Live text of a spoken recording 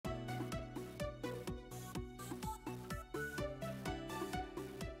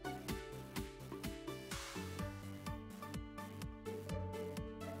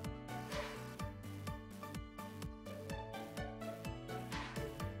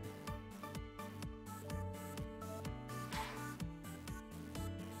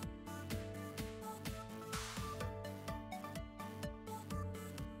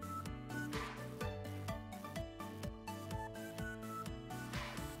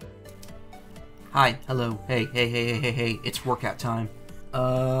Hi, hello, hey, it's workout time.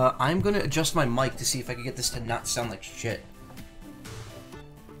 I'm gonna adjust my mic to see if I can get this to not sound like shit.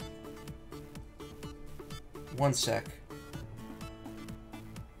 One sec.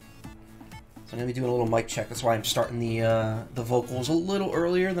 So I'm gonna be doing a little mic check. That's why I'm starting the vocals a little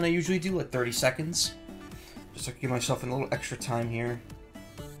earlier than I usually do, like 30 seconds. Just to give myself a little extra time here.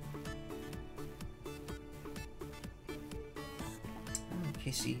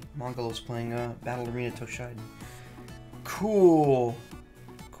 Casey Mongolo's playing Battle Arena Toshinden. Cool.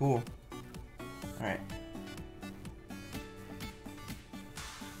 Cool. Alright.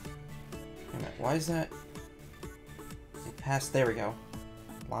 Why is that? It passed. There we go.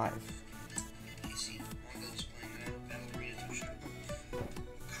 Live. Casey Mongolo's playing Battle Arena Toshinden. Cool.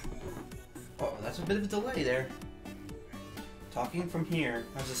 Oh, that's a bit of a delay there. Talking from here.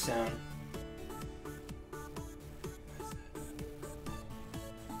 How's this sound?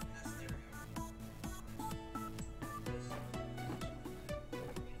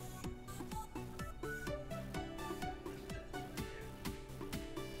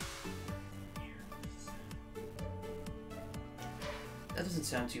 That doesn't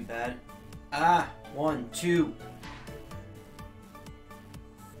sound too bad. Ah, 1, 2.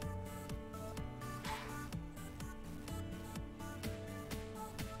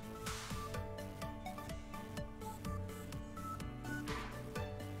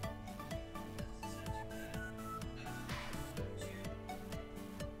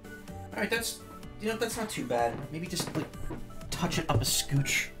 Alright, that's, that's not too bad. Maybe just, like, touch it up a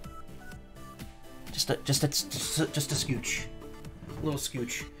scooch. Just a scooch. A little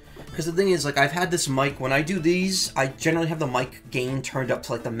scooch. Because the thing is, like, I've had this mic, when I do these, I generally have the mic gain turned up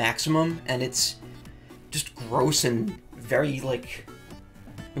to, like, the maximum, and it's just gross and very, like,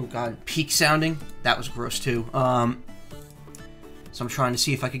 oh god, peak sounding. That was gross, too. So I'm trying to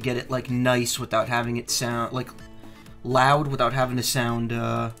see if I could get it, like, nice without having it sound, like, loud without having to sound,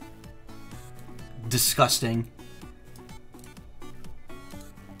 disgusting.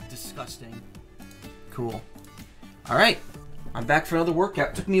 Disgusting. Cool. Alright. I'm back for another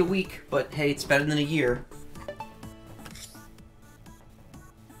workout. It took me a week, but hey, it's better than a year.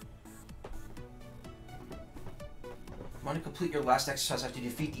 Want to complete your last exercise after you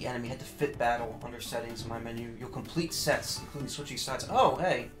defeat the enemy, head to Fit Battle under settings in my menu. You'll complete sets, including switching sides. Oh,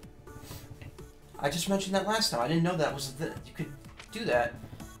 hey. I just mentioned that last time. I didn't know that was you could do that.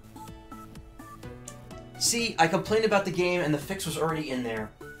 See, I complained about the game and the fix was already in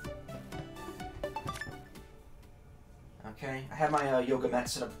there. Okay, I have my yoga mat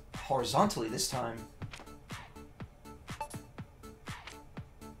set up horizontally this time.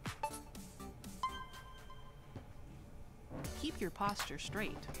 Keep your posture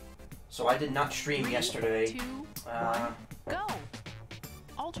straight. So I did not stream 3, yesterday. 2, 1, go!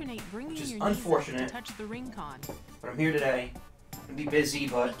 Alternate bringing your knees up to touch the ring con. But I'm here today. I'm gonna be busy,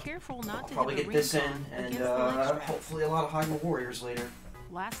 but be careful not I'll to probably hit get the this ring in, con and hopefully a lot of Hyrule Warriors later.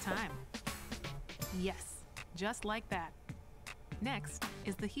 Last time. Yes, just like that. Next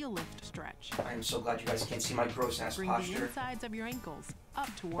is the heel lift stretch. I am so glad you guys can't see my gross ass Bring posture. the insides of your ankles up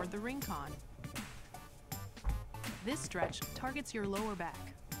toward the ring con. This stretch targets your lower back.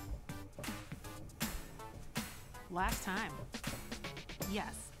 Last time.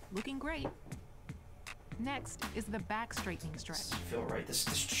 Yes, looking great. Next is the back straightening stretch. I feel right. This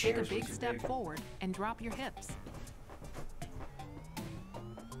chair Take is a big way too step big. forward and drop your hips.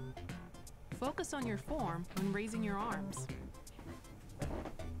 Focus on your form when raising your arms.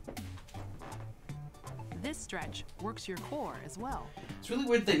 This stretch works your core as well. It's really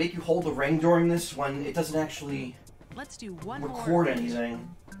weird that they make you hold the ring during this when it doesn't actually Let's do one record more.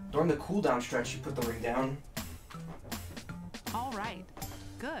 anything. During the cooldown stretch, you put the ring down. All right,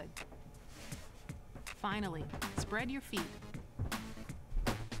 good. Finally, spread your feet.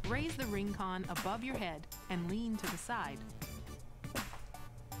 Raise the ring con above your head and lean to the side.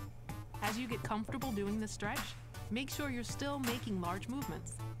 As you get comfortable doing the stretch, make sure you're still making large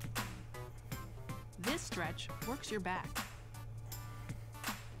movements. This stretch works your back.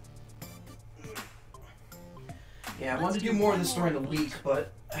 Yeah, I wanted to do more of this during the week,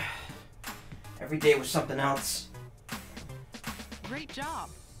 but every day was something else. Great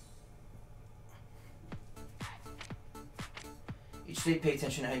job. Each day, pay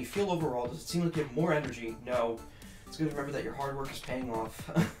attention to how you feel overall. Does it seem like you have more energy? No. It's good to remember that your hard work is paying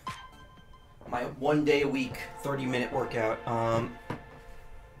off. My 1 day a week, 30-minute workout. Let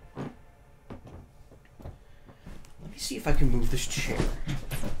me see if I can move this chair.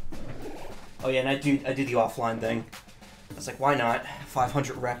 Oh yeah, and I do the offline thing. I was like, why not?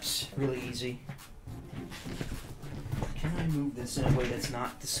 500 reps, really easy. Can I move this in a way that's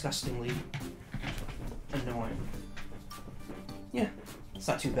not disgustingly Annoying. Yeah, it's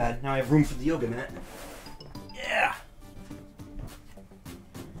not too bad. Now I have room for the yoga mat. Yeah!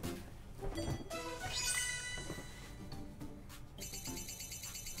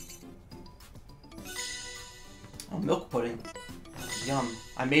 Oh, milk pudding. Yum.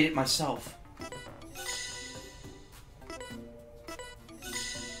 I made it myself.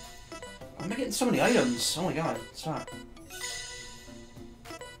 Why am I getting so many items? Oh my god, stop.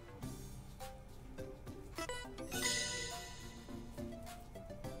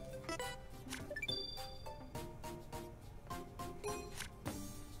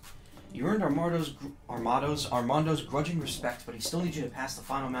 You earned Armando's grudging respect, but he still needs you to pass the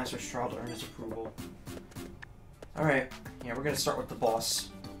final master's trial to earn his approval. Alright, yeah, we're gonna start with the boss.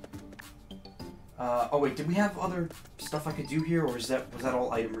 Oh wait, did we have other stuff I could do here, or was that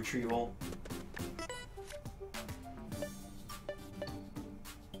all item retrieval?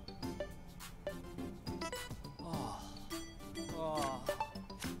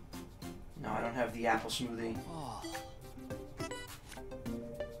 No, I don't have the apple smoothie.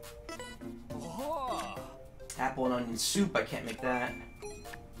 Apple and onion soup, I can't make that.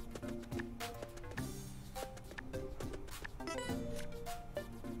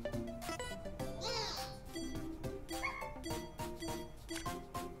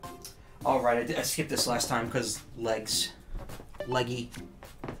 Alright, I skipped this last time because legs. Leggy.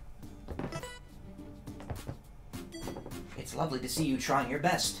 It's lovely to see you trying your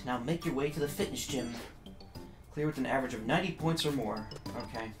best. Now make your way to the fitness gym. Clear with an average of 90 points or more.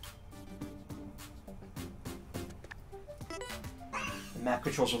 Okay. The map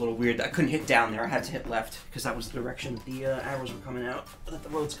controls are a little weird. I couldn't hit down there. I had to hit left because that was the direction that the arrows were coming out. That the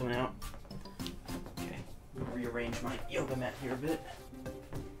road's coming out. Okay. Rearrange my yoga mat here a bit.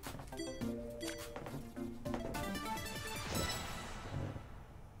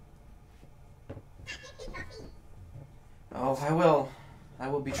 Oh, I will. I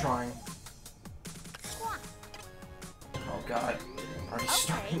will be trying. Oh god. Already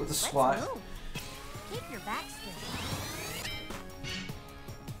starting with the squat. Keep your back straight.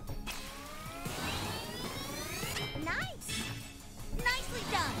 Nice! Nicely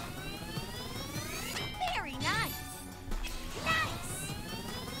done! Very nice! Nice!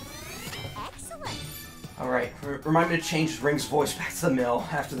 Excellent! Alright, remind me to change Ring's voice back to the mill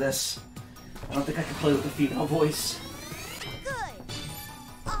after this. I don't think I can play with the female voice.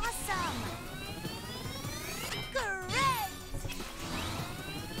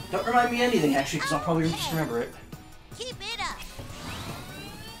 Don't remind me anything, actually, because I'll probably just remember it. Keep it up.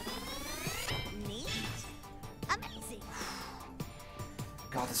 Neat. Amazing.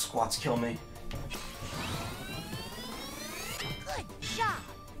 God, the squats kill me. Good job.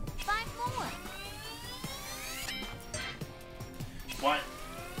 5 more. What?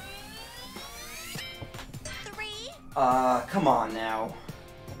 3. Come on now.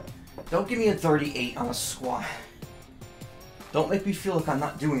 Don't give me a 38 on a squat. Don't make me feel like I'm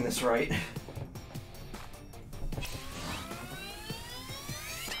not doing this right.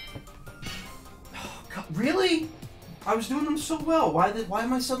 Oh, God, really? I was doing them so well. Why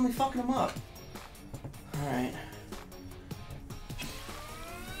am I suddenly fucking them up? Alright.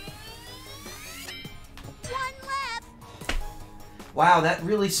 1 left. Wow, that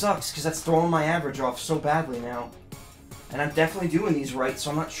really sucks, because that's throwing my average off so badly now. And I'm definitely doing these right, so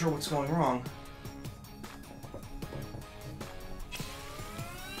I'm not sure what's going wrong.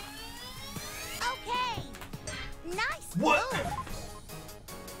 What?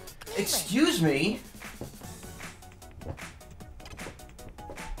 Excuse me?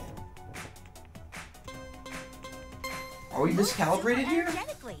 Are we miscalibrated here? Right,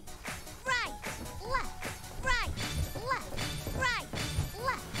 left, right, left, right, left, right,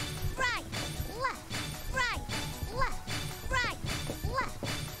 left, right, left, right, left,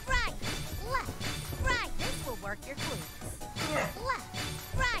 right, left, right. This will work your glutes. Left,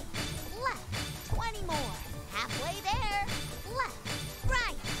 right, left. 20 more. Halfway there. Left,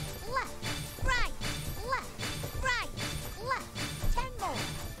 right, left, right, left, right, left. 10 more.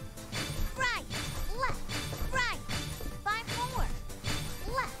 Right, left, right. 5 more.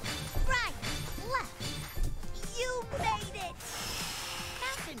 Left, right, left. You made it.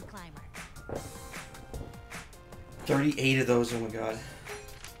 Mountain climber. 38 of those, oh my god.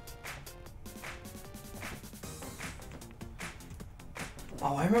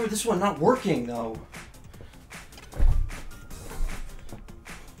 Oh, I remember this one not working, though.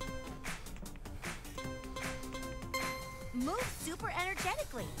 Move super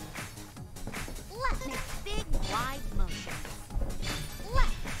energetically. Left, make big, wide motions.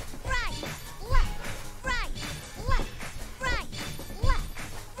 Left, right, left, right, left, right, left,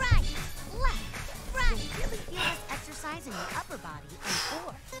 right, left, upper body and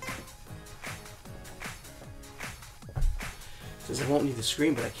core. Says I won't need the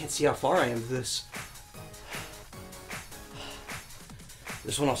screen, but I can't see how far I am to this.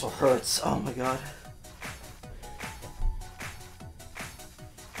 This one also hurts. Oh my god.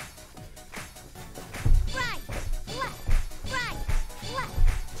 Right, left, right, left.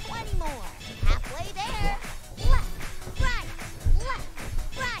 20 more. Halfway there. Left, right, left,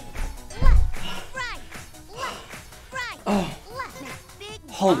 right, left, right. Oh. Left. Make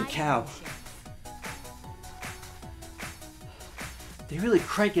big Holy wide cow. motions. They really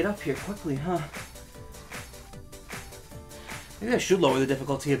crank it up here quickly, huh? Maybe I should lower the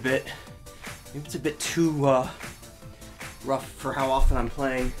difficulty a bit. Maybe it's a bit too rough for how often I'm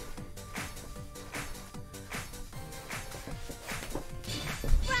playing.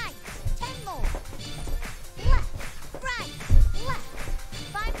 Right, 10 more. Left, right, left.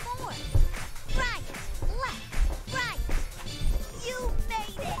 5 more. Right, left, right. You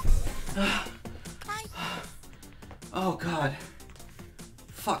made it. Oh god.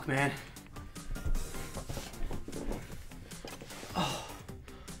 Fuck, man. Oh.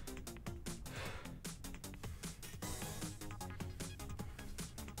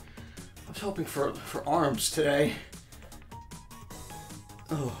 I was hoping for arms today.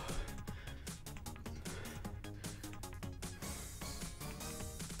 Oh.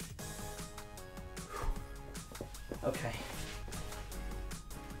 Okay.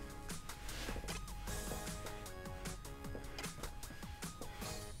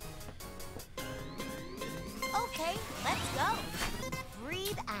 Okay, let's go.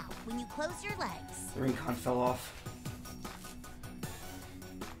 Breathe out when you close your legs. The ring con fell off.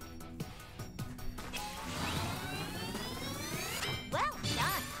 Well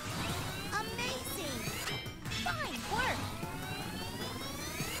done. Amazing. Fine work.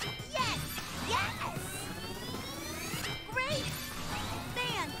 Yes, yes. Great.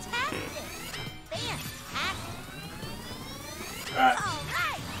 Fantastic. Fantastic. All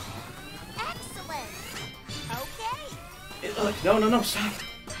right. Excellent. Okay. It, look, no, stop.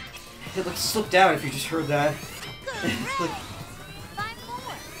 It like slipped out if you just heard that. Great. Like, 5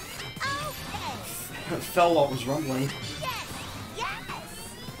 more. Okay. it fell while it was rumbling. Yes, yes.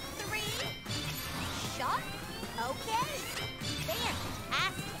 3. Sharp. Okay.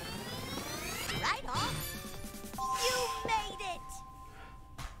 Fantastic. Right on. You made it.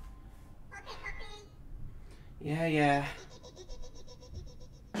 Yeah.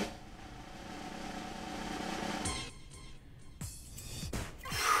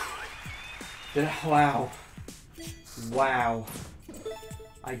 Wow. Wow.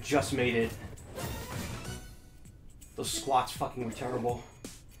 I just made it. Those squats fucking were terrible.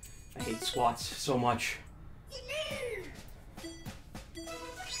 I hate squats so much.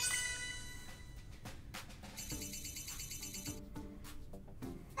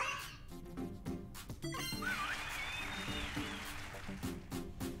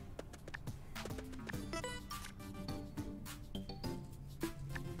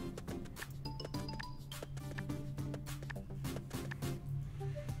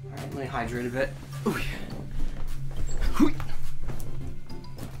 Alright, let me hydrate a bit. Ooh. Hoo.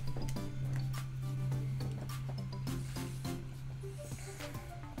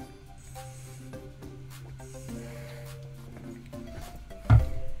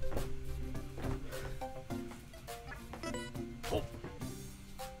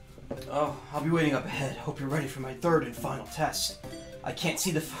 Oh, I'll be waiting up ahead. Hope you're ready for my third and final test. I can't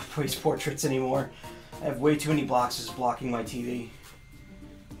see the boys' portraits anymore. I have way too many boxes blocking my TV.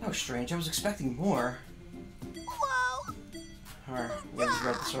 That was strange. I was expecting more. Whoa. Alright, we just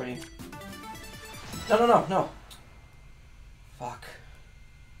read this already. No. Fuck.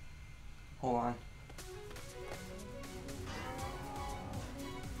 Hold on.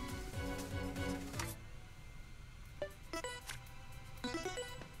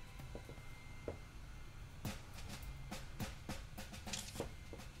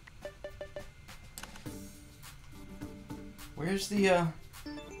 Where's the,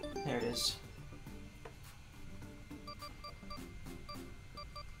 there it is.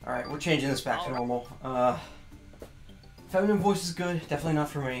 Alright, we're changing this back to normal. Feminine voice is good, definitely not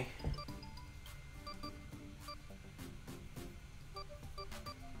for me.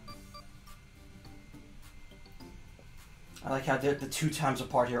 I like how the 2 times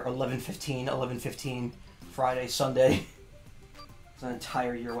apart here are 11:15, 11:15, Friday, Sunday. An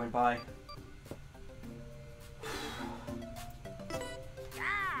entire year went by.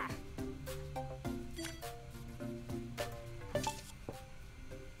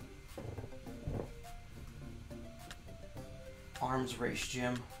 Arms race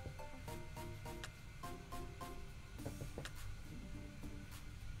gym.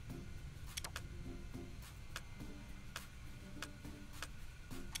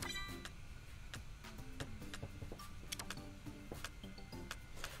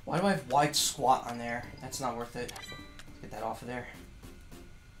 Why do I have wide squat on there? That's not worth it. Let's get that off of there.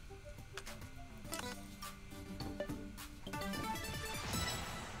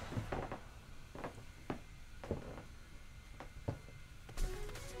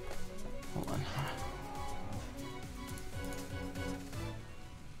 Hold on.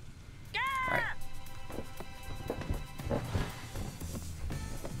 Alright.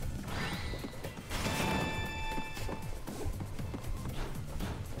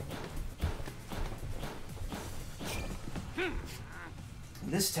 In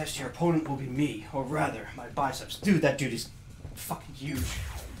this test, your opponent will be me, or rather, my biceps. Dude, that dude is fucking huge.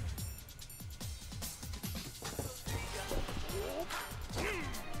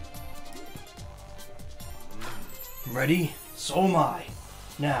 Ready? So am I.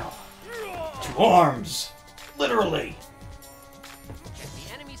 Now, to arms! Literally! Check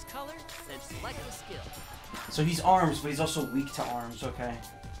the enemy's color, then select the skill. So he's arms, but he's also weak to arms, okay.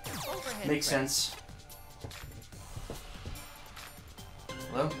 Overhead Makes press. sense.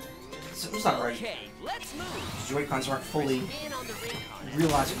 Hello? Something's not right. Okay, let's move. These Joy-Cons aren't fully In on the ring con.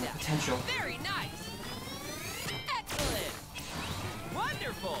 realizing their potential. Very nice. Excellent.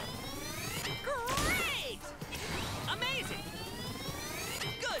 Wonderful. Great. Amazing.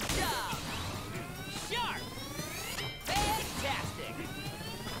 Good job. Sharp. Fantastic.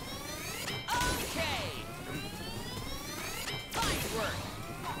 Okay. Fine work.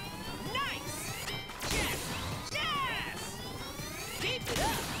 Nice. Yes. Yes. Keep it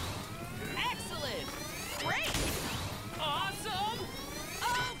up. Excellent. Great. Awesome.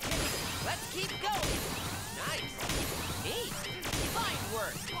 Okay. Let's keep going. Nice. Neat. Fine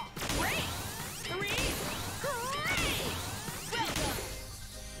work. Great. 3. Great. Well done.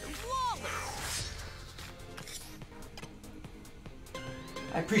 Flawless.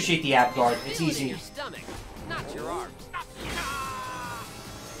 I appreciate the ab guard. It's Feel it in easy. your stomach, not your arms.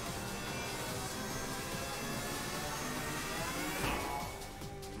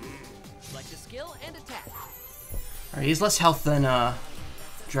 Select a skill and attack. Alright, he has less health than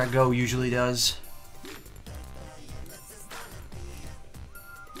Drago usually does.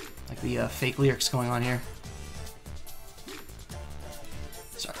 Like the fake lyrics going on here.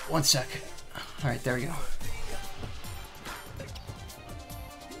 Sorry, one sec. Alright, there we go.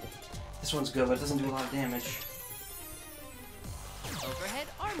 This one's good, but it doesn't do a lot of damage. Overhead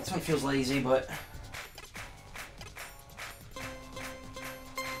arm This one feels lazy, but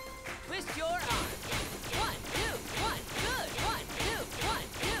twist your arm. 1, 2, 1, good. 1, 2, 1,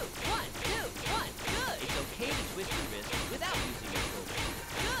 2, 1, 2, 1, good. It's okay to twist your wrist without using your shoulder.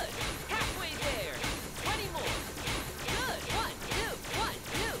 Good. Halfway there. 20 more. Good. 1, 2, 1,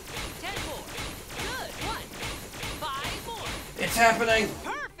 2. 10 more. Good. 1. 5 more. it's happening.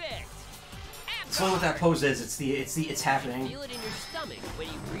 Perfect. So what that pose is, it's happening. Feel it in your stomach when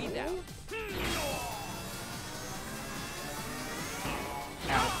you breathe out.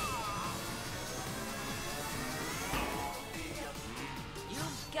 Ow.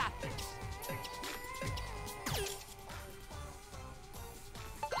 You've got this.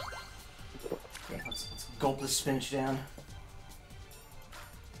 Okay, let's gulp this spinach down.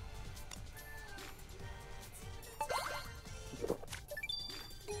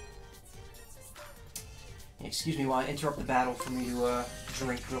 Excuse me while I interrupt the battle for me to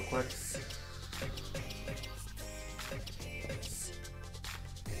drink real quick.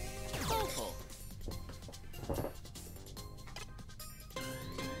 Full.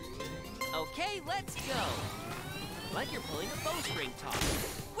 Okay, let's go. Like you're pulling a bowstring taut.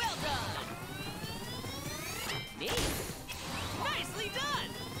 Well done. Neat. Nicely done.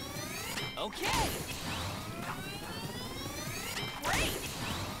 Okay. Great.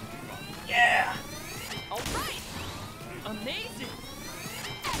 Yeah! All right. Amazing.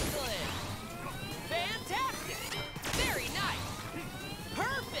 Excellent. Fantastic. Very nice.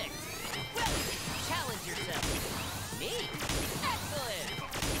 Perfect. Well, challenge yourself. Neat. Excellent.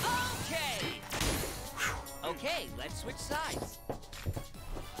 Okay. Okay, let's switch sides.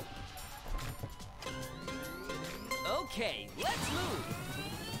 Okay, let's move.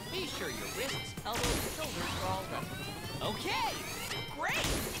 Be sure your wrists, elbows, and shoulders are all level. Okay. Great.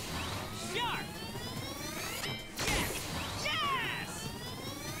 Sharp. Yes! Yes!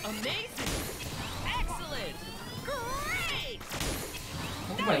 Amazing! Excellent! Great!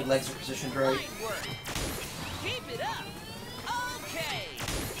 I think my legs are positioned right. Fine work! Keep it up! Okay!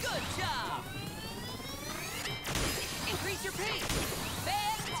 Good job! Increase your pace!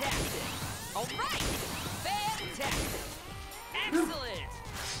 Fantastic! Alright! Fantastic! Excellent!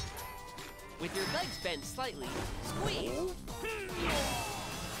 With your legs bent slightly, squeeze!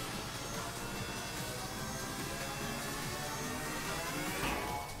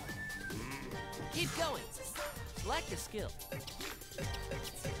 Keep going. Select a skill.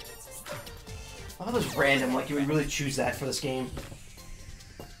 I thought it was random, like you would really choose that for this game.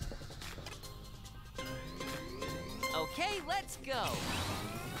 Okay, let's go.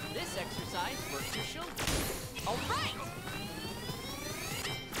 This exercise works your shoulders. All right.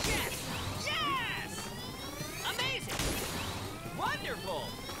 Yes! Yes! Amazing! Wonderful!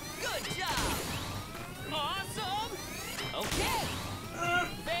 Good job! Awesome! Okay!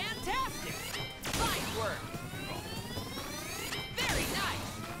 Fantastic! Fine work! Very nice!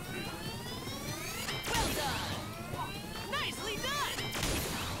 Well done! Nicely done!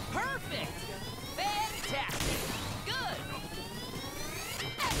 Perfect! Fantastic! Good!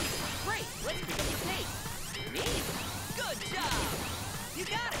 Great! Let's pick up the pace! Neat! Good job! You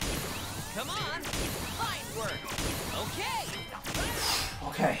got it! Come on! Fine work! Okay!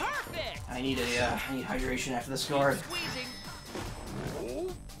 Okay. Perfect! I need hydration after this guard. Squeezing!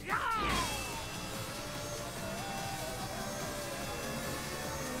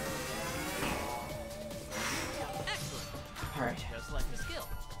 Excellent! Alright. Now select a skill.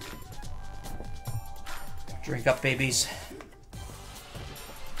 Drink up, babies.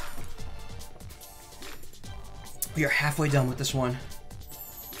 We are halfway done with this one.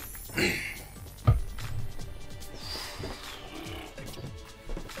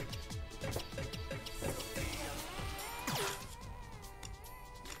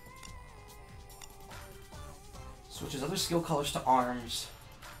 Switches other skill colors to arms.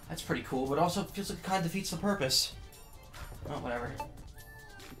 That's pretty cool, but also feels like it kind of defeats the purpose. Oh, whatever.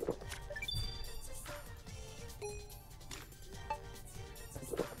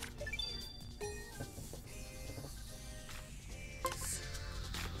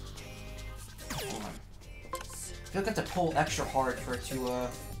 Hold on. I feel like I have to pull extra hard for it to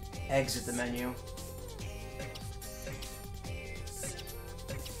exit the menu.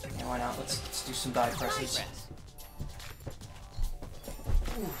 Yeah, why not? Let's do some die presses. Press.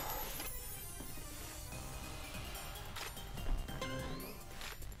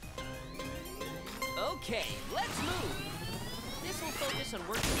 Okay, let's move. This will focus on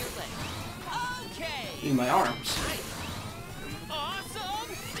working your legs. Okay. In my arms. Nice. Awesome.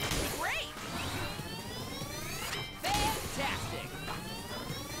 Great. Fantastic.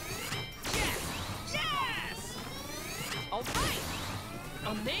 Yes. Yes. All right.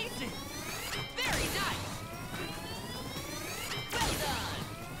 Amazing. Very nice. Well done.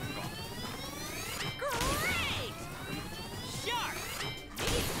 Great. Sharp.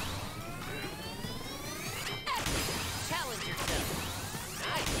 Neat. Challenge yourself.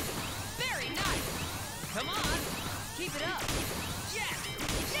 Nice. Very nice. Come on. Keep it up. Yes.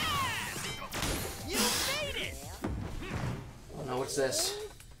 Yes. You made it. Oh no, what's this?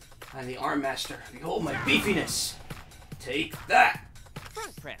 I'm the arm master. Behold my beefiness. Take that.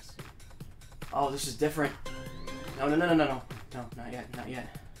 Front press. Oh, this is different. No, no, no, no, no, no. No, not yet, not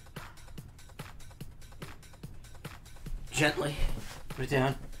yet. Gently. Put it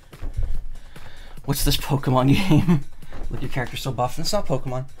down. What's this Pokemon game? Look, your character's so buff. It's not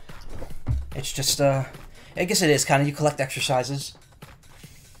Pokemon. It's just, I guess it is, kind of. You collect exercises.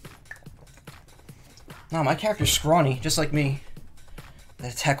 No, my character's scrawny, just like me.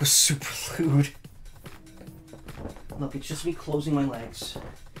 That attack was super lewd. Look, it's just me closing my legs.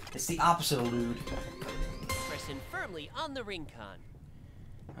 It's the opposite of lewd. Press in firmly on the ring con.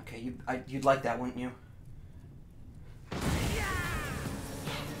 Okay, you'd like that, wouldn't you?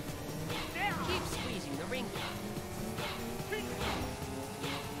 Keep squeezing the ring con.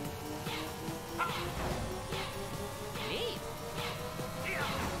 Neat.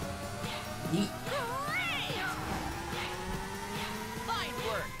 Neat. Great. Fine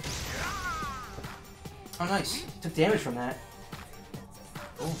work. Oh, nice. Took damage from that.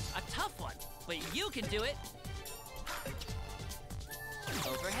 Oh. A tough one, but you can do it.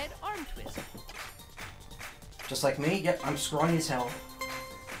 Overhead arm twist. Just like me? Yep, I'm scrawny as hell.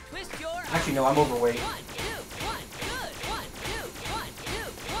 Twist your arm. Actually, no, I'm overweight. 1, 2, 1, good. 1, 2, 1, 2,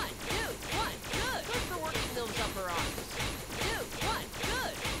 1, 2, 1, good. Good for working those upper arms. 2, 1,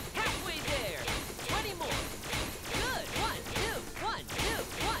 good. Halfway there. 20 more. Good. 1, 2, 1, 2,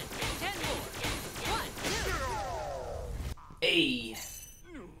 1. 10 more. 1, 2. Hey.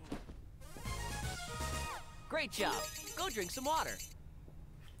 Great job. Go drink some water.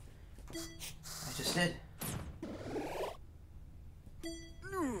 I just did.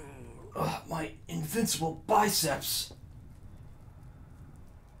 Ugh, my invincible biceps.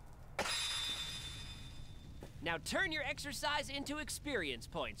 Now turn your exercise into experience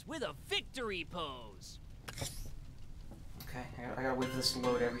points with a victory pose. Okay, I gotta wait for this to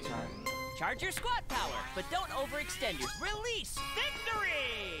load every time. Charge your squat power, but don't overextend your release.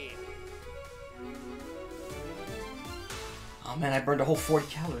 Victory! Oh man, I burned a whole 40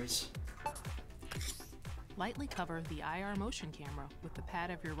 calories. Lightly cover the IR motion camera with the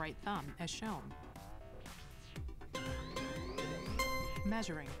pad of your right thumb as shown.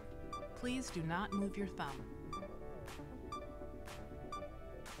 Measuring. Please do not move your thumb.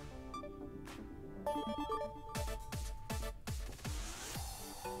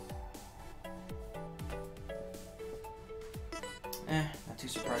 Not too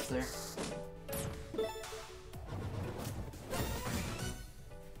surprised there.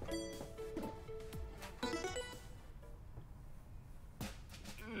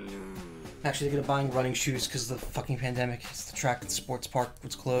 Actually, they're gonna buying running shoes because of the fucking pandemic. It's the track sports park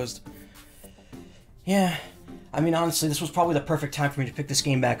was closed. Yeah, I mean, honestly, this was probably the perfect time for me to pick this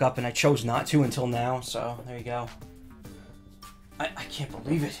game back up, and I chose not to until now, so there you go. I can't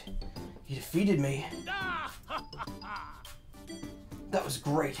believe it. He defeated me. That was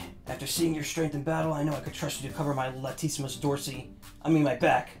great. After seeing your strength in battle, I know I could trust you to cover my latissimus dorsi. I mean my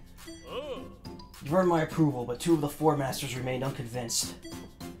back. You've earned my approval, but 2 of the 4 masters remained unconvinced.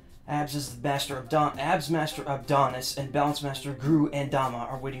 Abs Master Abdonis and Balance Master Gru and Dama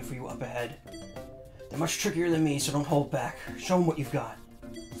are waiting for you up ahead. They're much trickier than me, so don't hold back. Show them what you've got.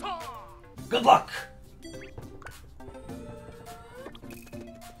 Good luck!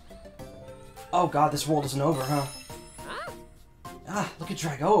 Oh god, this world isn't over, huh? Ah, look at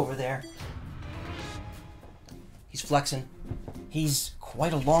Drago over there. He's flexing. He's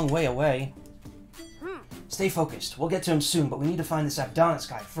quite a long way away. Stay focused. We'll get to him soon, but we need to find this Abdonis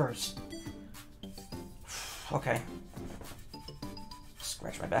guy first. Okay.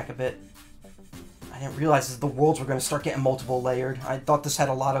 Scratch my back a bit. I didn't realize that the worlds were going to start getting multiple layered. I thought this had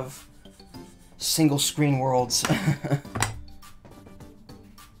a lot of single screen worlds.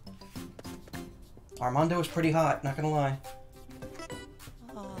 Armando is pretty hot, not gonna lie.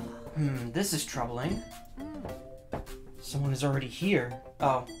 This is troubling. Someone is already here.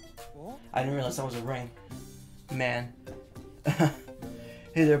 Oh. I didn't realize that was a ring. Man.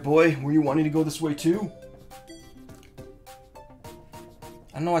 Hey there, boy. Were you wanting to go this way too?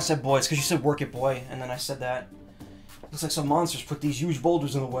 I don't know why I said boy. It's because you said work it, boy. And then I said that. Looks like some monsters put these huge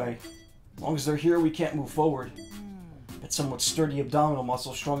boulders in the way. As long as they're here, we can't move forward. That somewhat sturdy abdominal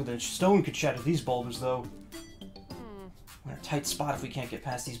muscle stronger than stone could shatter these boulders, though. We're in a tight spot if we can't get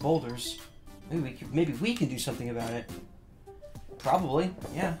past these boulders. Maybe we can do something about it. Probably,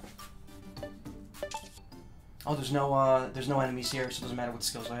 yeah. Oh, there's no enemies here, so it doesn't matter what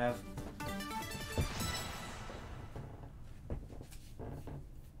skills I have.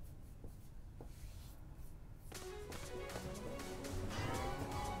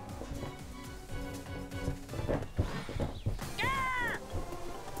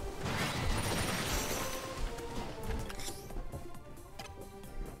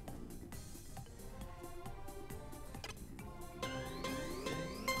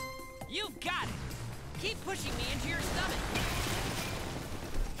 You got it! Keep pushing me into your stomach!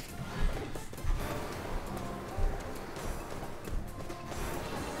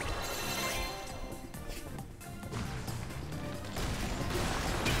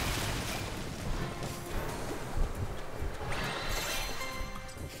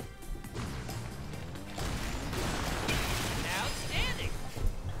 Outstanding!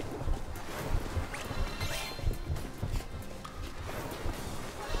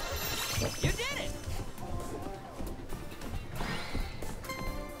 You did it!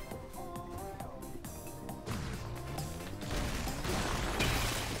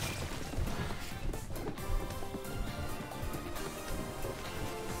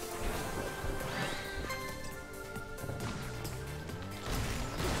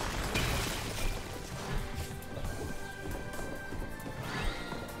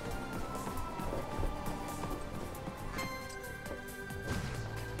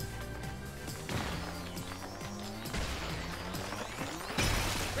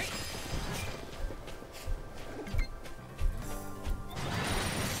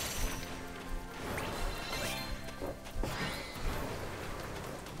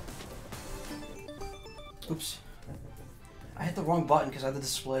 Oops. I hit the wrong button because I had the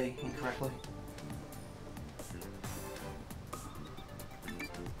display incorrectly.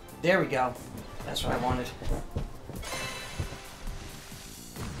 There we go. That's what I wanted.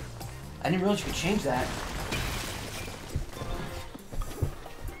 I didn't realize you could change that.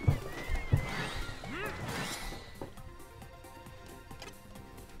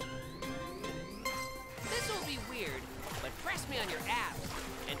 This will be weird, but press me on your abs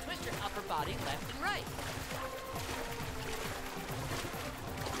and twist your upper body left and right.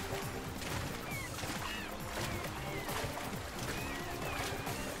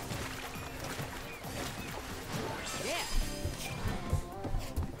 Yeah,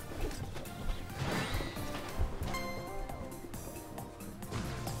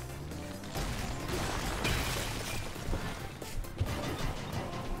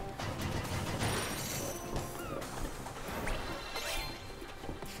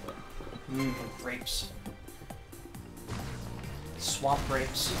 Grapes. Swamp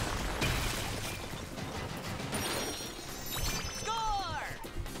grapes. Score!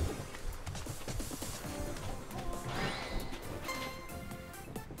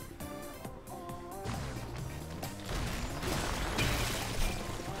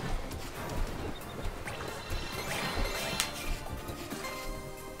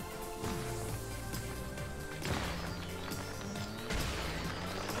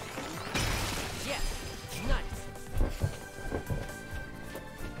 Yes, nice.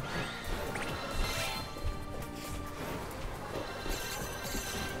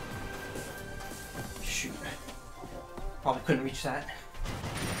 Shoot. Probably couldn't reach that.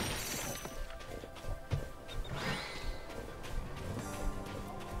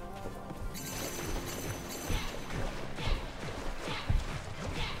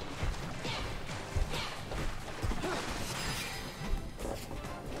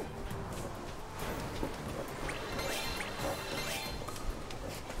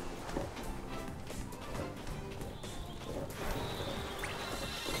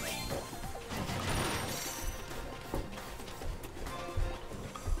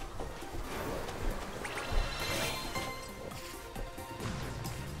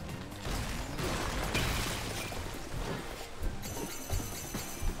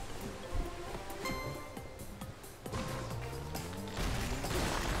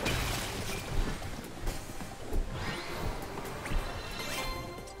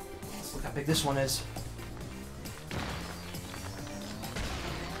 Look how big this one is.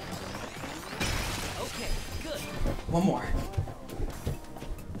 Okay, good. One more.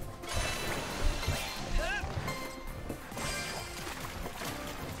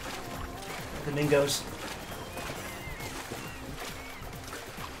 Flamingos.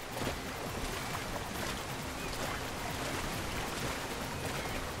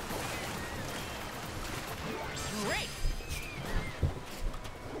 Great!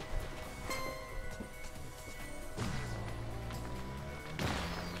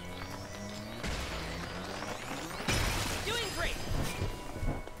 Doing great!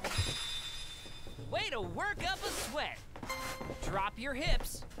 Way to work up a sweat! Drop your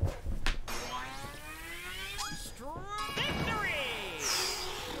hips. Victory!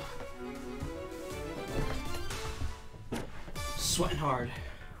 Sweating hard.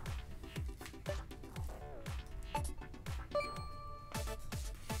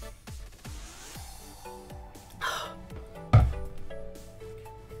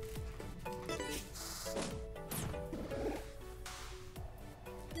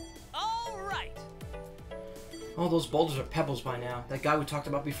 All right! All those boulders are pebbles by now. That guy we talked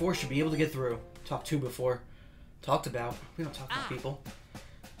about before should be able to get through. Talked to before. Talked about. We don't talk about people.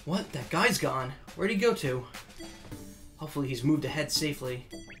 What? That guy's gone. Where'd he go to? Hopefully he's moved ahead safely.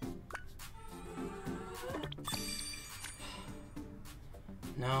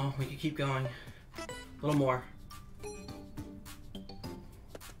 No, we can keep going. A little more.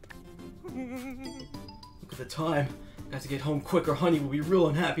 Look at the time. Got to get home quick or Honey will be real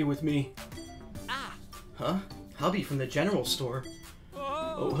unhappy with me. Ah! Huh? Hubby from the general store.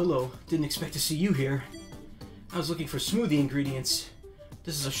 Oh, hello. Didn't expect to see you here. I was looking for smoothie ingredients.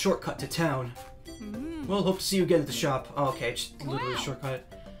 This is a shortcut to town. Well, hope to see you again at the shop. Oh, okay, just literally a shortcut.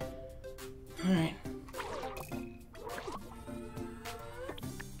 Alright.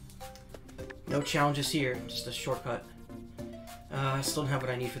 No challenges here, just a shortcut. I still don't have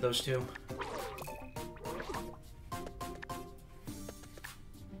what I need for those two.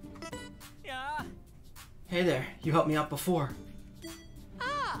 Yeah! Hey there, you helped me out before.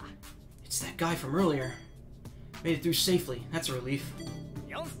 Ah! It's that guy from earlier. Made it through safely, that's a relief.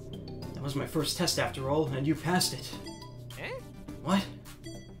 Yes! That was my first test after all, and you passed it. Eh? What?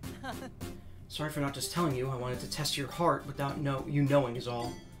 Sorry for not just telling you. I wanted to test your heart without you knowing is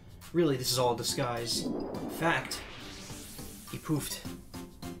all. Really, this is all a disguise. In fact, he poofed.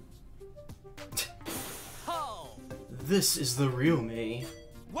 Oh! This is the real me.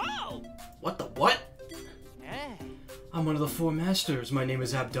 Whoa! What the what? Eh? I'm one of the 4 masters. My name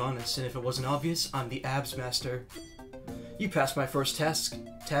is Abdonis, and if it wasn't obvious, I'm the Abs Master. You passed my first test.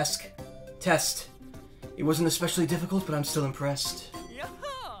 It wasn't especially difficult, but I'm still impressed.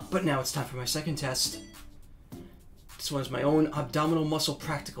 Yaha! But now it's time for my second test. This one is my own abdominal muscle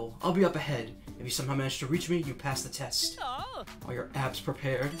practical. I'll be up ahead. If you somehow manage to reach me, you pass the test. Oh! Are your abs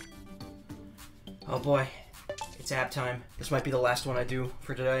prepared? Oh boy, it's ab time. This might be the last one I do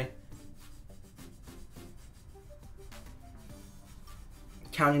for today.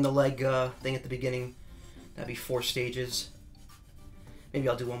 Counting the leg thing at the beginning, that'd be 4 stages. Maybe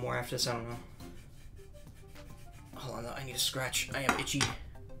I'll do one more after this, I don't know. Hold on, though. I need a scratch. I am itchy.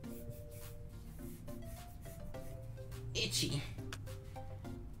 Itchy.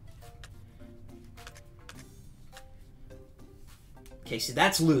 Okay, see,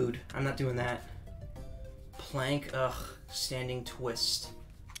 that's lewd. I'm not doing that. Plank, ugh. Standing twist.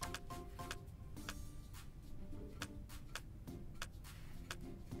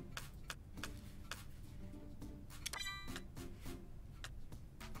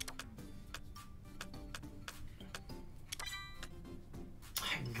 I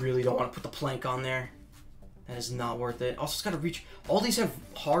really don't want to put the plank on there. That is not worth it. Also, it's got to reach. All these have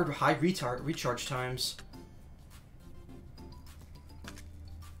high recharge times.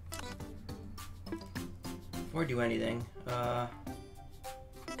 Before I do anything,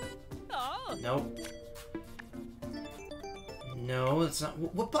 nope. No, it's not.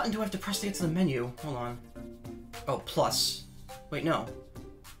 What button do I have to press to get to the menu? Hold on. Oh, plus. Wait, no.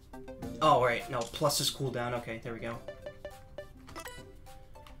 Oh, right. No, plus is cooldown. Okay, there we go.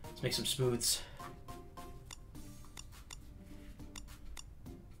 Let's make some smooths.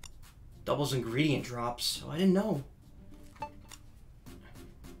 Doubles ingredient drops. Oh, I didn't know.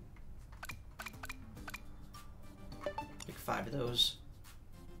 Like 5 of those.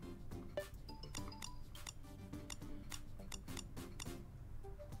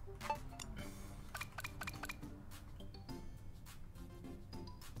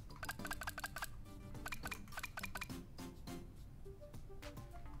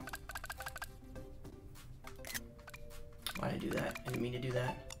 Why did I do that? I didn't mean to do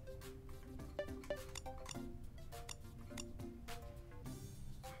that.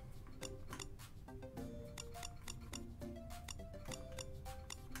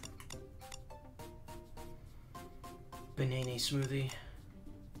 Banana smoothie.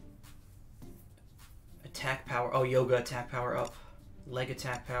 Attack power. Oh, yoga attack power up. Leg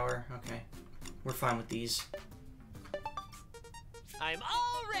attack power. Okay. We're fine with these. I'm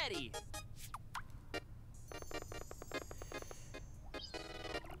all ready.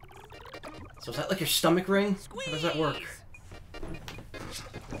 So is that like your stomach ring? How does that work?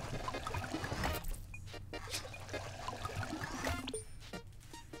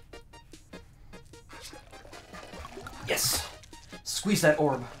 Yes! Squeeze that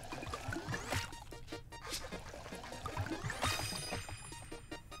orb.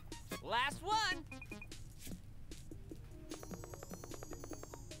 Last one.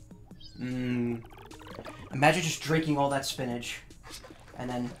 Imagine just drinking all that spinach and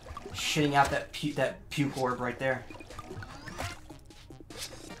then shitting out that puke orb right there.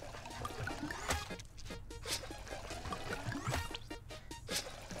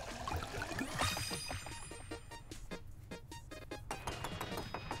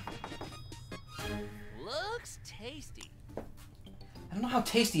 Looks tasty. I don't know how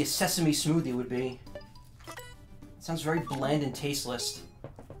tasty a sesame smoothie would be. It sounds very bland and tasteless.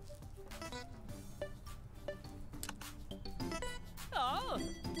 Oh.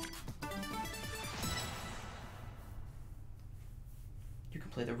 You can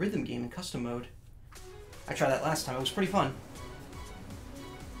play the rhythm game in custom mode. I tried that last time. It was pretty fun.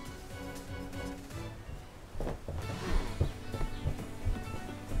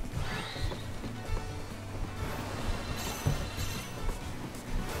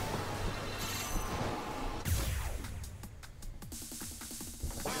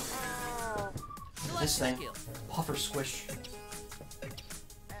 This thing. Puffer squish.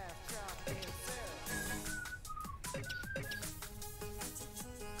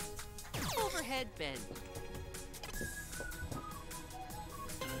 Overhead bend.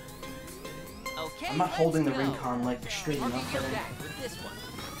 Okay. I'm not holding the let's ring go. con like straight I'll enough. get your back with this one.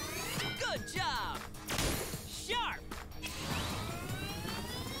 Good job. Sharp.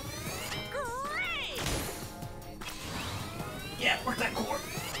 Great. Yeah, work that core.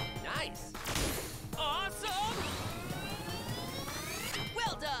 Nice. Awesome.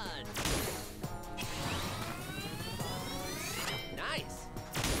 Well done. Nice.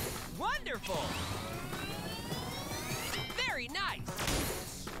 Wonderful. Very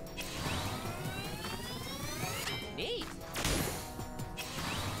nice. Neat.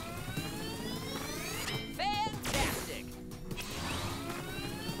 Fantastic.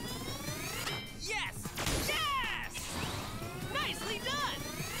 Yes! Yes! Nicely done!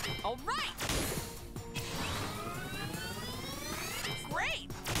 All right! Great!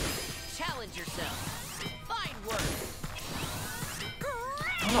 Challenge yourself. Fine work.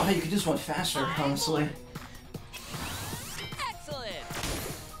 I don't know how you could do this one faster, honestly. Excellent!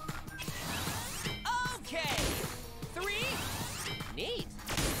 Okay! 3. Neat!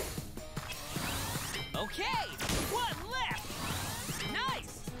 Okay! 1 left!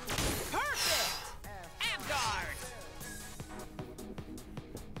 Nice! Perfect! Abguard!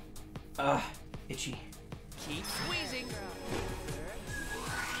 Itchy. Keep squeezing.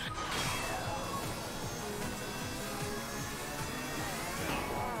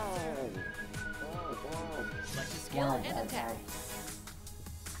 skill Wow, and wow, attack. wow.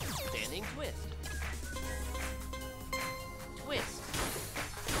 Standing twist. Twist.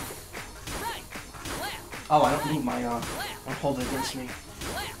 Right. Left. Oh, I don't need my Left. don't hold it against me. Left.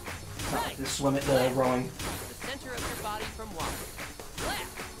 It's not like Right. the swim it, the rowing. The center of your body from water.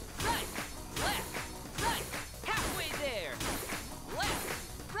 Left. Right. Left. Right. Halfway there.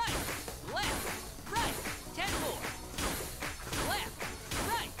 Left. Right. Left. Right. 10 more. Left.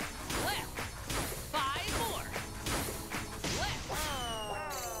 Right. Left. 5 more. Left.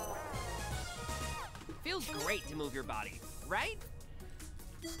 Feels great to move your body, right?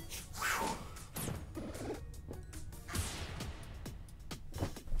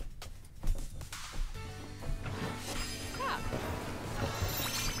 Crap.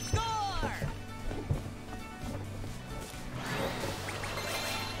 Score!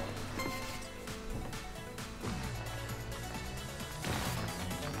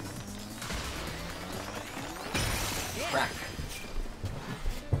 Yeah. Crack.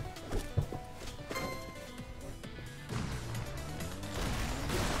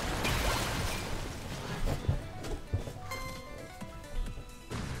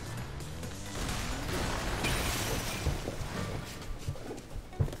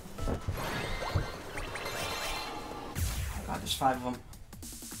 God, there's 5 of them.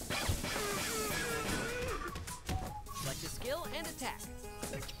 Select a skill and attack.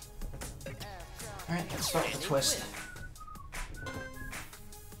 Alright, let's start with the twist.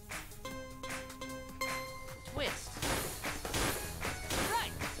 Twist.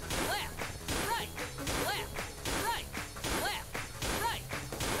 Right, left, right, left, right, left, right,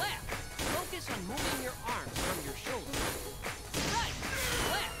 left. Focus on moving your arms from your shoulders. Right,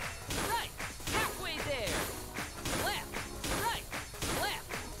 left, right, halfway there. Left, right, left,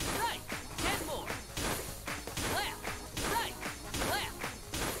 right. 10 more. Left, right, left.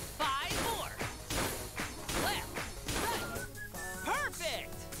 5 more. Left, right.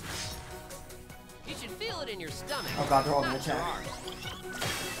 Perfect! You should feel it in your stomach. Oh god, they're all gonna not your attack. arms.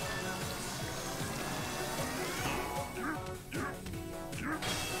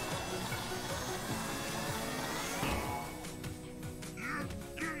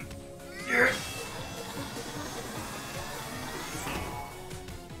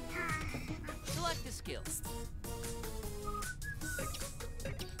 Select the skill.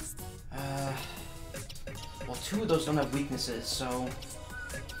 Well, 2 of those don't have weaknesses, so you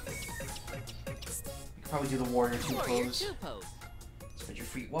could probably do the Warrior 2 Warrior pose. 2 pose. Spread your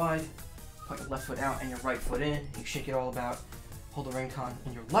feet wide, put your left foot out and your right foot in. You shake it all about. Hold the ring con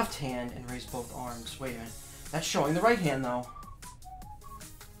in your left hand and raise both arms. Wait a minute. That's showing the right hand, though.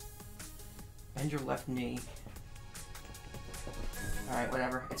 Bend your left knee. Alright,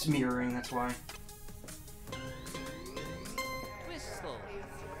 whatever. It's mirroring, that's why. Twist slowly.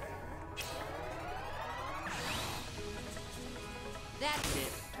 That's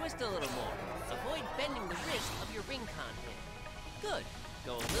it. Twist a little more. Avoid bending the wrist of your ring con hand. Good.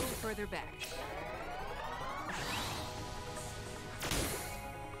 Go a little further back.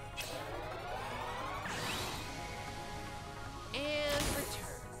 And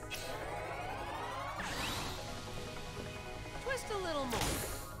return. Twist a little more.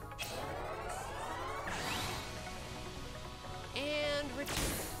 And return.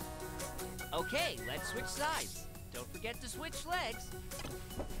 Okay, let's switch sides. Don't forget to switch legs.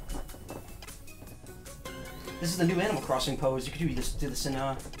 This is the new Animal Crossing pose. You could do this in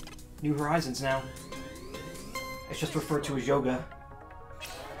New Horizons now. It's just referred to as yoga.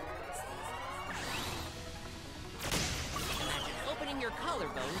 Imagine opening your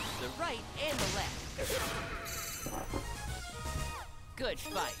collarbones to the right and the left. Good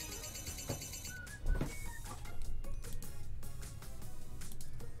fight.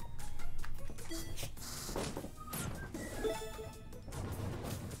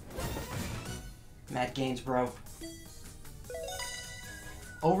 Mad gains, bro.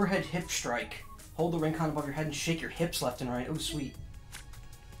 Overhead hip strike. Hold the ring con above your head and shake your hips left and right. Oh, sweet.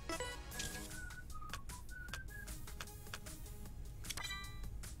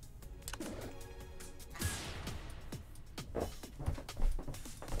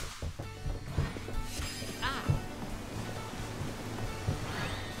 Ah,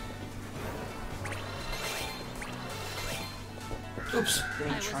 Oops. I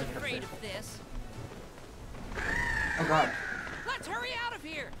Didn't was try to get up afraid there. of this. Oh god. Let's hurry out of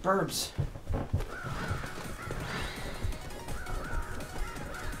here. Burbs.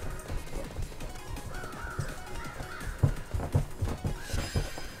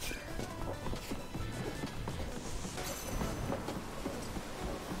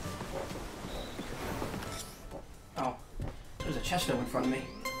 Oh. There's a Chesto in front of me.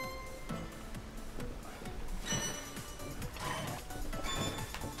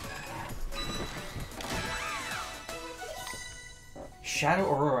 Shadow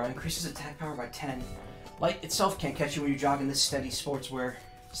Aurora increases attack power by 10. Light itself can't catch you when you jog in this steady sportswear.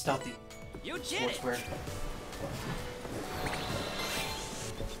 Stealthy You did it! sportswear.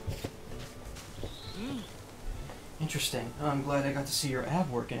 Interesting. I'm glad I got to see your ab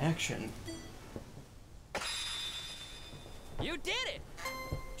work in action. You did it!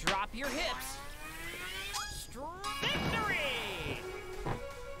 Drop your hips. Victory!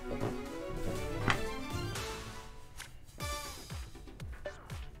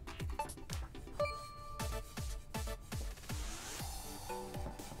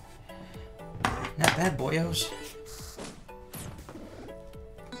 Not bad, boyos.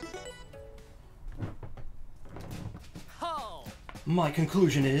 Oh! My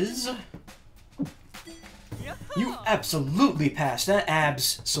conclusion is... You absolutely passed.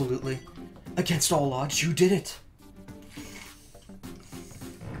 Absolutely. Against all odds, you did it.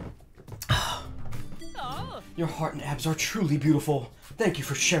 Oh! Your heart and abs are truly beautiful. Thank you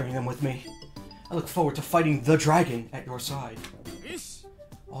for sharing them with me. I look forward to fighting the dragon at your side.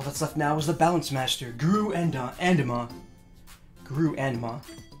 All that's left now is the Balance Master, Guru Andama. Guru Andama.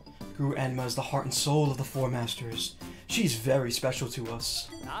 Guru Andama is the heart and soul of the Four Masters. She's very special to us.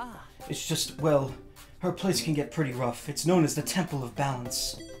 Ah! It's just, well, her place can get pretty rough. It's known as the Temple of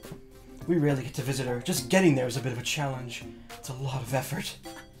Balance. We rarely get to visit her. Just getting there is a bit of a challenge. It's a lot of effort.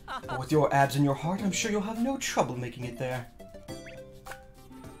 But with your abs and your heart, I'm sure you'll have no trouble making it there.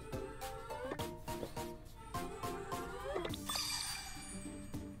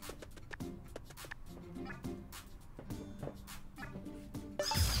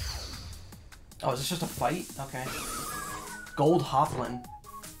 Oh, is this just a fight? Okay. Gold Hoplin.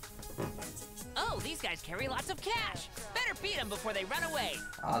 Oh, these guys carry lots of cash! Better beat them before they run away!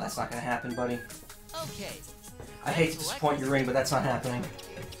 Oh, that's not gonna happen, buddy. Okay. I hate to disappoint your ring, but that's not happening.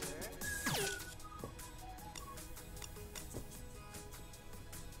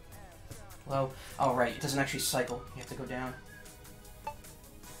 Hello? Oh, right, it doesn't actually cycle. You have to go down.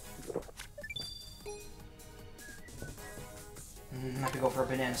 I'm not gonna go for a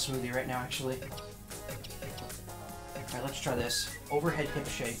banana smoothie right now, actually. Alright, let's try this. Overhead hip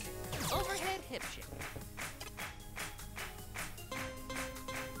shake. Overhead hip shake.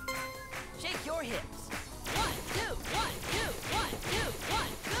 Shake your hips. 1, 2, 1, 2, 1, 2, 1,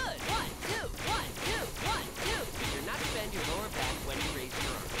 good. 1, 2, 1, 2, 1, 2. You're not to bend your lower back when you raise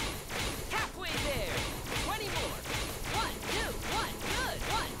your arm. Halfway there. 20 more. 1, 2, 1, good.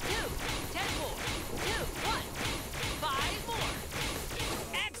 1, 2, 10 more. 2, 1, 5 more.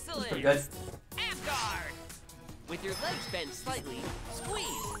 Excellent. Pretty good. Ab guard. With your legs bent slightly, squeeze.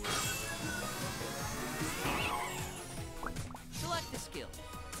 Select the skill.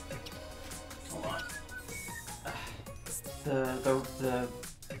 Hold on. The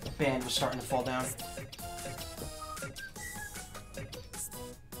band was starting to fall down.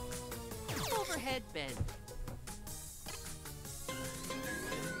 Overhead bend.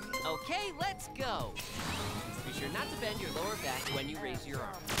 Okay, let's go. Be sure not to bend your lower back when you raise your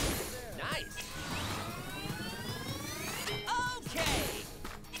arm. Nice. Okay.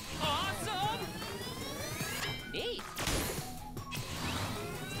 Awesome. Neat.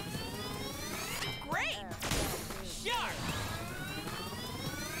 Great. Sharp.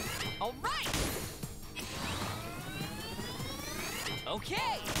 All right.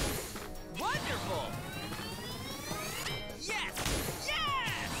 Okay. Wonderful. Yes.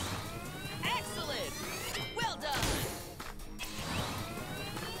 Yes. Excellent. Well done.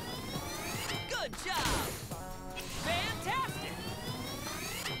 Good job. Fantastic.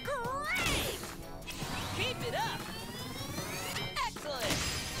 Great. Keep it up. Excellent.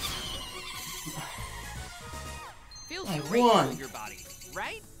 Feels I great won. to your body,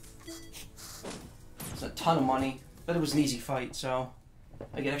 right? It's a ton of money, but it was an easy fight, so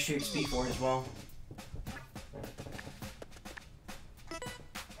I get extra XP for it as well.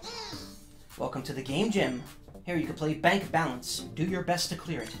 Welcome to the game gym. Here you can play Bank Balance. Do your best to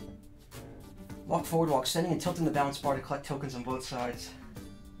clear it. Walk forward while extending and tilting the balance bar to collect tokens on both sides.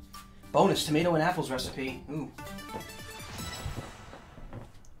 Bonus, tomato and apples recipe. Ooh.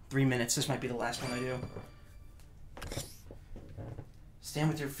 3 minutes. This might be the last one I do. Stand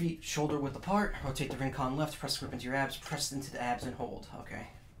with your feet shoulder width apart. Rotate the ring con left. Press the grip into your abs. Press into the abs and hold. Okay.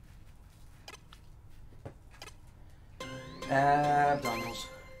 Abdominals.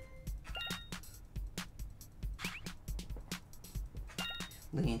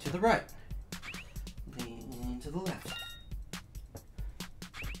 Lean to the right. Lean to the left.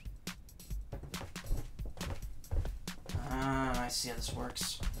 Ah, I see how this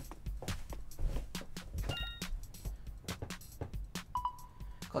works.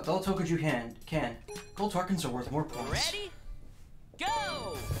 Collect all tokens you can. Gold tokens are worth more points. Ready? Go!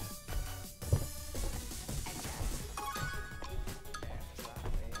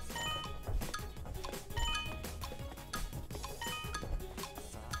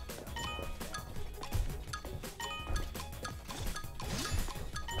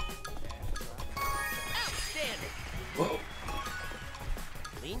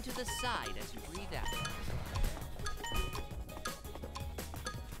 Lean to the side as you breathe out.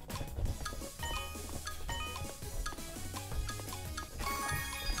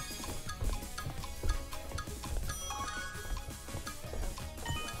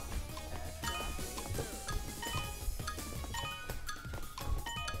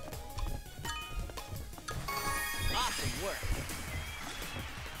 Awesome work.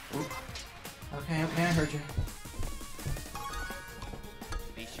 Okay, okay, I heard you.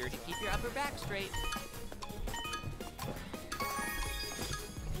 Be sure to keep your upper back straight.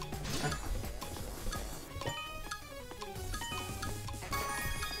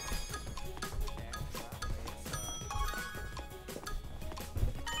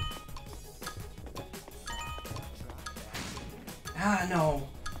 Ah, no.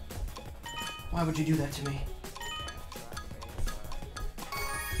 Why would you do that to me?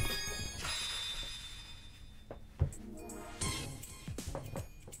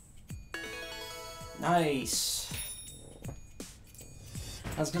 Nice.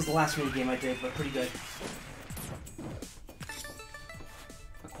 That's because the last mini game I did, but pretty good.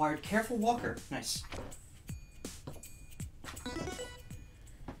 Acquired Careful Walker. Nice.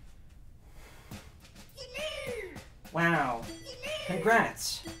 Wow.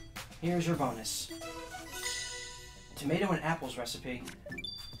 Congrats. Here's your bonus. Tomato and apples recipe.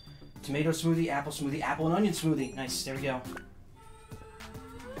 Tomato smoothie, apple and onion smoothie. Nice, there we go.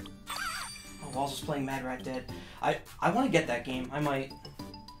 Walls is playing Mad Rat Dead. I want to get that game. I might.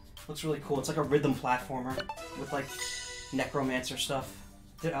 Looks really cool. It's like a rhythm platformer with like necromancer stuff.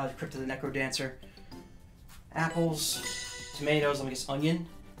 Crypt of the Necro Dancer. Apples, tomatoes. Let me guess. Onion.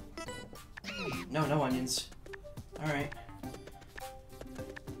 No, no onions. All right.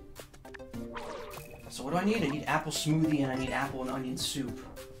 So what do I need? I need apple smoothie and I need apple and onion soup.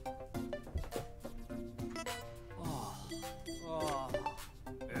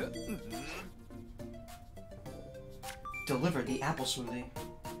 Deliver the apple smoothie.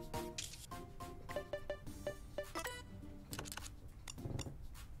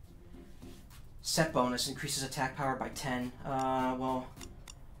 Set bonus increases attack power by 10. Well,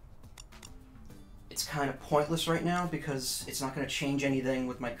 it's kind of pointless right now because it's not going to change anything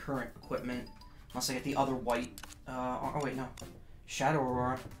with my current equipment unless I get the other white. Oh wait, no. Shadow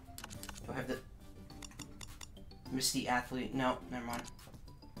Aurora. Do I have the Misty Athlete? No, never mind.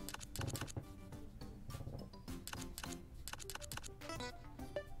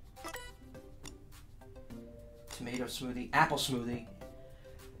 Tomato smoothie, apple smoothie.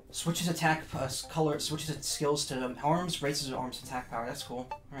 Switches attack color, switches its skills to arms, raises arms attack power. That's cool.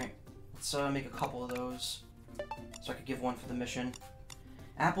 Alright, let's make a couple of those. So I could give one for the mission.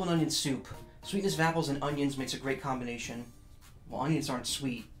 Apple and onion soup. Sweetness of apples and onions makes a great combination. Well, onions aren't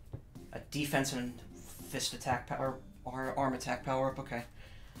sweet. A defense and fist attack power, or arm attack power up. Okay.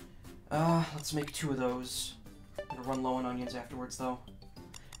 Let's make 2 of those. I'm gonna run low on onions afterwards, though.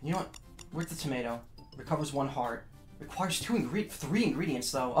 You know what? Where's the tomato? Recovers 1 heart. Requires 3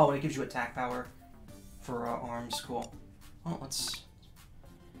 ingredients, though. Oh, and it gives you attack power for arms. Cool. Well, let's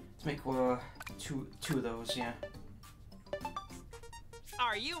make two of those. Yeah.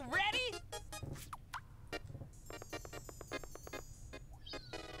 Are you ready?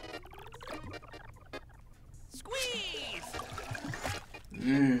 Squeeze!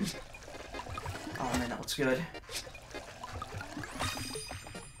 Mmm. Oh man, that looks good.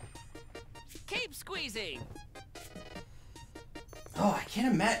 Keep squeezing! Oh, I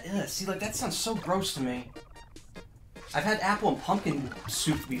can't imagine. See, like, that sounds so gross to me. I've had apple and pumpkin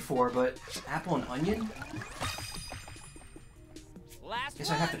soup before, but apple and onion? Last Guess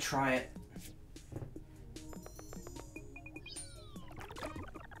one. I have to try it.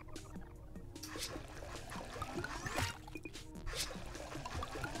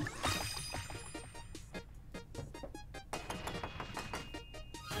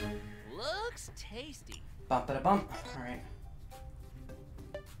 Looks tasty. Bump it a bump. Alright.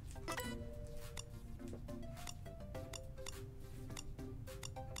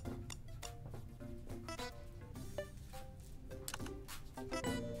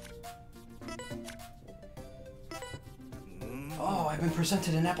 Oh, I've been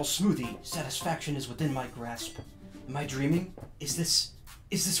presented an apple smoothie. Satisfaction is within my grasp. Am I dreaming? Is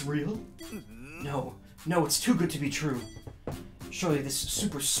this real? No, it's too good to be true. Surely this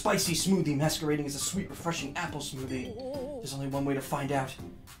super spicy smoothie masquerading as a sweet, refreshing apple smoothie. There's only one way to find out,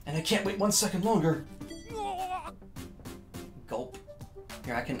 and I can't wait 1 second longer. Gulp.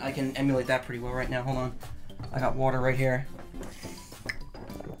 Here, I can emulate that pretty well right now. Hold on. I got water right here.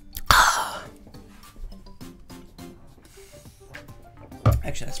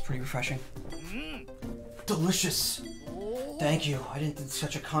 Actually, that's pretty refreshing. Delicious. Thank you. I didn't think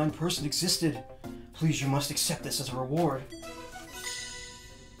such a kind person existed. Please, you must accept this as a reward.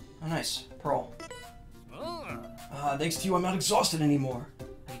 Oh, nice. Pearl. Thanks to you, I'm not exhausted anymore.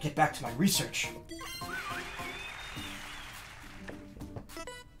 I can get back to my research.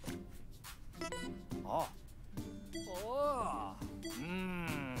 Oh. Oh.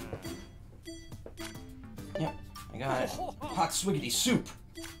 Yep, I got it. Hot swiggity soup.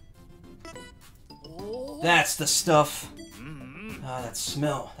 That's the stuff. Ah, that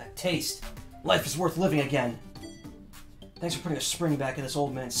smell, that taste. Life is worth living again. Thanks for putting a spring back in this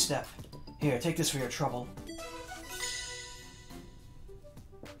old man's step. Here, take this for your trouble.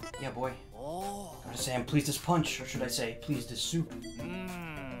 Yeah, boy. I'm gonna say I'm pleased as punch, or should I say, pleased as soup.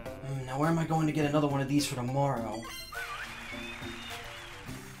 Now where am I going to get another one of these for tomorrow?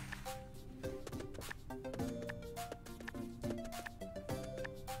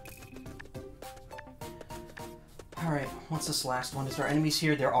 Alright, what's this last one? Is there enemies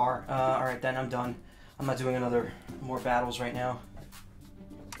here? There are. Alright, then I'm done. I'm not doing more battles right now.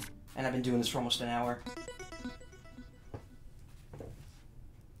 And I've been doing this for almost an hour.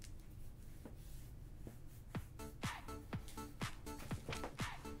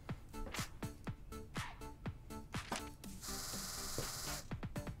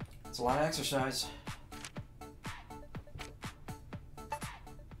 It's a lot of exercise.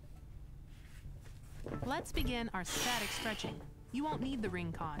 Let's begin our static stretching. You won't need the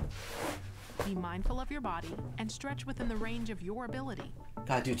ring con. Be mindful of your body and stretch within the range of your ability.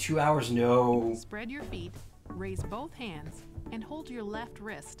 Gotta do 2 hours? No. Spread your feet, raise both hands, and hold your left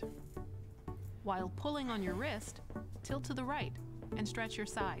wrist. While pulling on your wrist, tilt to the right and stretch your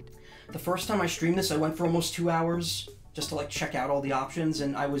side. The first time I streamed this, I went for almost 2 hours just to like check out all the options,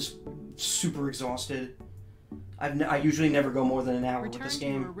 and I was super exhausted. I usually never go more than an hour with this game.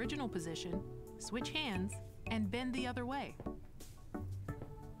 Return to your original position, switch hands, and bend the other way.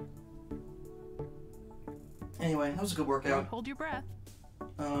 Anyway, that was a good workout. Hold your breath.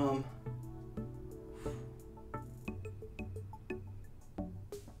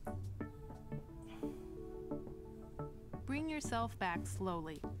 Bring yourself back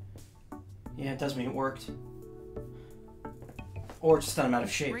slowly. Yeah, it does mean it worked. Or just that I'm out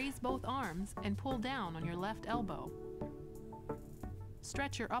of shape. Raise both arms and pull down on your left elbow.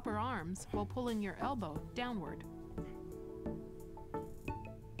 Stretch your upper arms while pulling your elbow downward.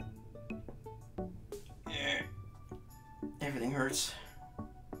 Everything hurts.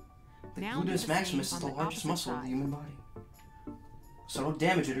 The Now gluteus maximus is the largest muscle of the human body. So don't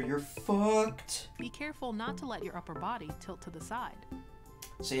damage it or you're fucked. Be careful not to let your upper body tilt to the side.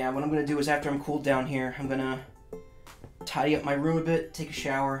 So yeah, what I'm gonna do is after I'm cooled down here, I'm gonna tidy up my room a bit, take a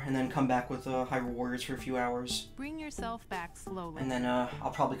shower, and then come back with Hyrule Warriors for a few hours. Bring yourself back slowly. And then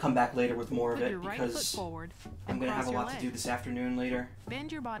I'll probably come back later with more of Put it your right foot because forward I'm and gonna have cross a your lot to leg. do this afternoon later.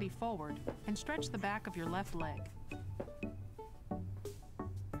 Bend your body forward and stretch the back of your left leg.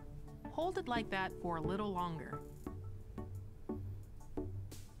 Hold it like that for a little longer.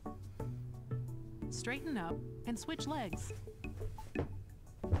 Straighten up and switch legs.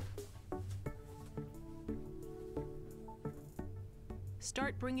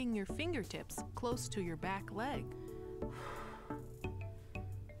 Start bringing your fingertips close to your back leg.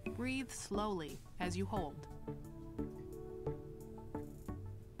 Breathe slowly as you hold.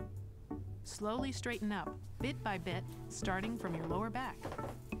 Slowly straighten up, bit by bit, starting from your lower back.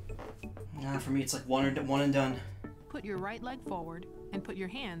 Nah, for me it's like one and done. Put your right leg forward and put your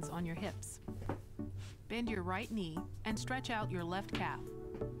hands on your hips. Bend your right knee and stretch out your left calf.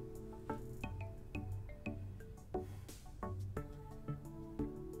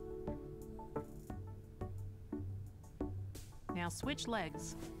 Now switch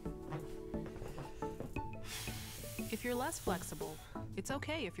legs. If you're less flexible, it's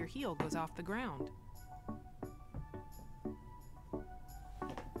okay if your heel goes off the ground.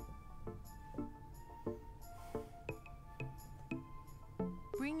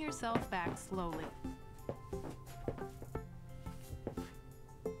 Bring yourself back slowly.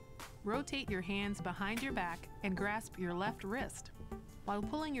 Rotate your hands behind your back and grasp your left wrist. While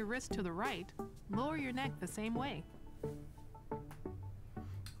pulling your wrist to the right, lower your neck the same way.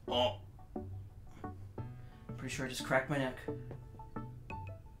 Oh. Pretty sure I just cracked my neck.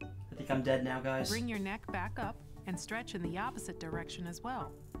 I think I'm dead now, guys. Bring your neck back up and stretch in the opposite direction as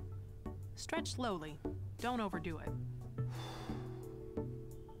well. Stretch slowly. Don't overdo it.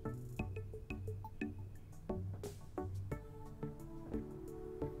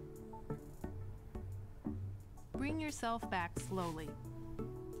 Bring yourself back slowly.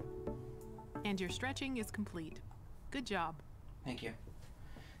 And your stretching is complete. Good job. Thank you.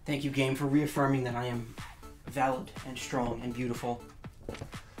 Thank you, game, for reaffirming that I am valid and strong and beautiful.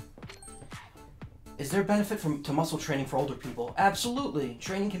 Is there benefit to muscle training for older people? Absolutely.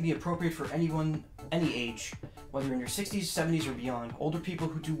 Training can be appropriate for anyone, any age, whether you're in your 60s, 70s, or beyond. Older people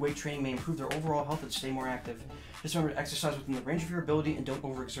who do weight training may improve their overall health and stay more active. Just remember to exercise within the range of your ability and don't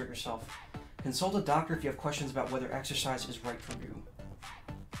overexert yourself. Consult a doctor if you have questions about whether exercise is right for you.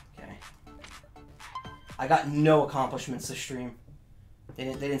 Okay. I got no accomplishments this stream. They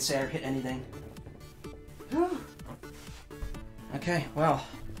didn't say I hit anything. Okay, well,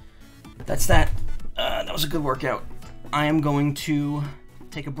 that's that. That was a good workout. I am going to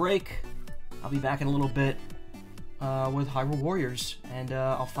take a break. I'll be back in a little bit with Hyrule Warriors, and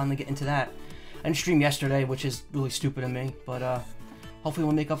I'll finally get into that. I didn't stream yesterday, which is really stupid of me, but hopefully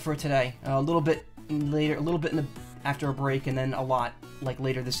we'll make up for it today. A little bit later, a little bit after a break, and then a lot like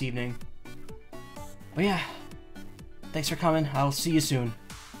later this evening. But yeah, thanks for coming. I'll see you soon.